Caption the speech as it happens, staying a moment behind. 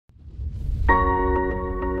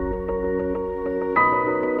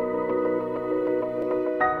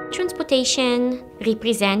transportation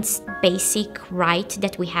represents basic right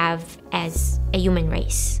that we have as a human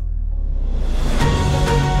race.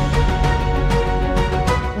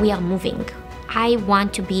 We are moving. I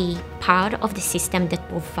want to be part of the system that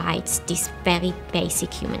provides this very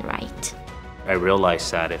basic human right. I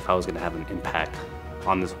realized that if I was going to have an impact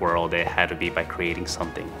on this world, it had to be by creating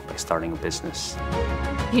something, by starting a business.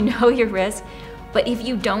 You know your risk, but if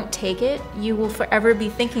you don't take it, you will forever be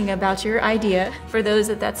thinking about your idea. For those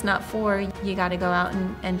that that's not for, you got to go out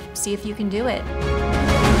and see if you can do it.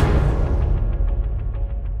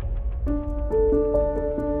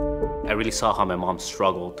 I really saw how my mom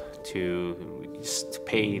struggled to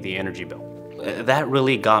pay the energy bill. That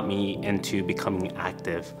really got me into becoming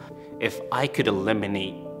active. If I could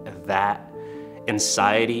eliminate that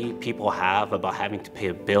anxiety people have about having to pay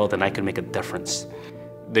a bill, then I could make a difference.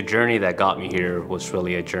 The journey that got me here was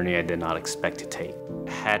really a journey I did not expect to take.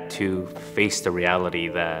 I had to face the reality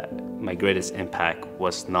that my greatest impact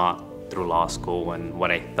was not through law school and what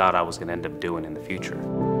I thought I was going to end up doing in the future.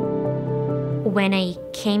 When I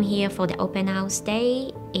came here for the open house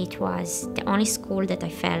day, it was the only school that I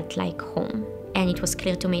felt like home. And it was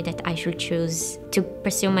clear to me that I should choose to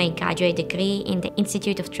pursue my graduate degree in the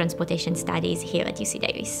Institute of Transportation Studies here at UC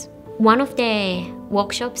Davis. One of the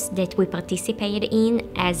workshops that we participated in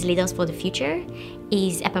as Leaders for the Future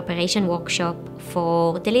is a preparation workshop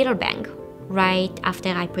for the Little Bang. Right after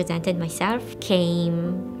I presented myself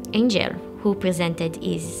came Angel, who presented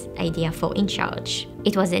his idea for INN-CHRG.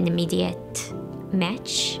 It was an immediate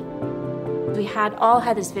match. We all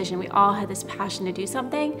had this vision, we all had this passion to do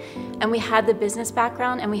something, and we had the business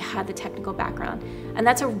background and we had the technical background. And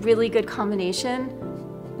that's a really good combination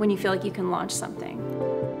when you feel like you can launch something.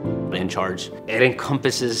 INN-CHRG, it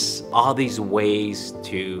encompasses all these ways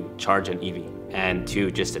to charge an EV and to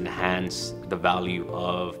just enhance the value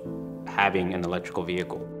of having an electrical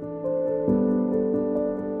vehicle.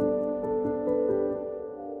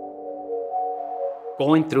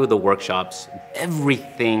 Going through the workshops,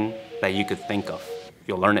 everything that you could think of,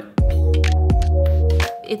 you'll learn it.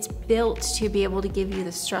 It's built to be able to give you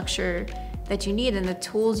the structure that you need and the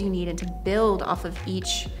tools you need, and to build off of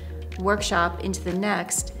each workshop into the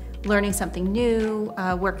next, learning something new,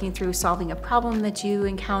 working through solving a problem that you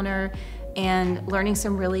encounter, and learning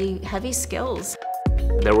some really heavy skills.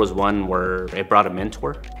 There was one where I brought a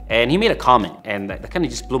mentor, and he made a comment, and that kind of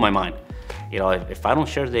just blew my mind. You know, if I don't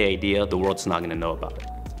share the idea, the world's not going to know about it.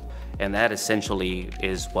 And that essentially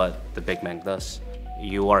is what the Big Bang does.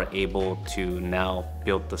 You are able to now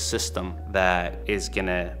build the system that is going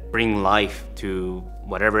to bring life to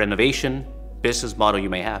whatever innovation, business model you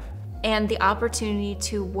may have. And the opportunity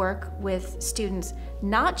to work with students,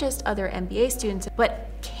 not just other MBA students, but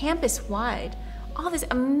campus-wide. All this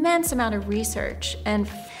immense amount of research, and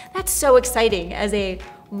that's so exciting as a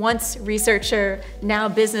once researcher, now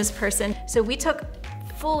business person. So we took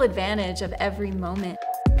full advantage of every moment.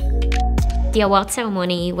 The award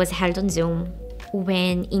ceremony was held on Zoom.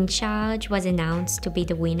 When INN-CHRG was announced to be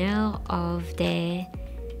the winner of the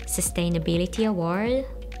Sustainability Award,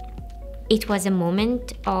 it was a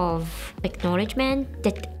moment of acknowledgement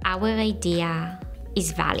that our idea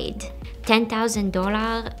is valid.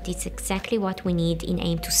 $10,000 is exactly what we need in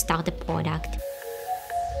AIM to start the product.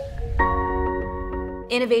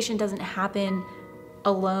 Innovation doesn't happen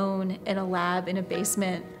alone in a lab, in a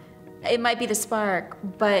basement. It might be the spark,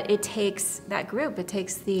 but it takes that group. It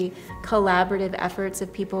takes the collaborative efforts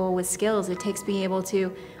of people with skills. It takes being able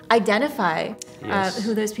to identify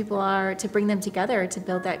who those people are, to bring them together, to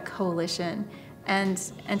build that coalition,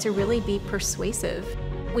 and to really be persuasive.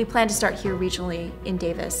 We plan to start here regionally in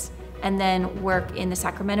Davis, and then work in the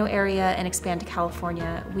Sacramento area and expand to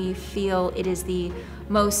California. We feel it is the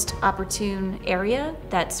most opportune area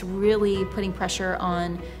that's really putting pressure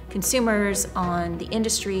on consumers, on the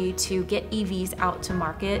industry to get EVs out to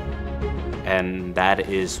market. And that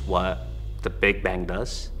is what the Big Bang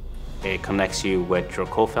does. It connects you with your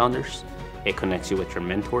co-founders, it connects you with your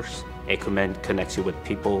mentors, it connects you with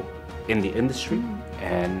people in the industry,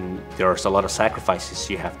 and there's a lot of sacrifices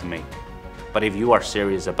you have to make. But if you are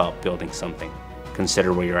serious about building something,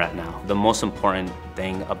 consider where you're at now. The most important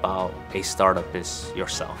thing about a startup is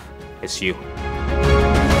yourself. It's you.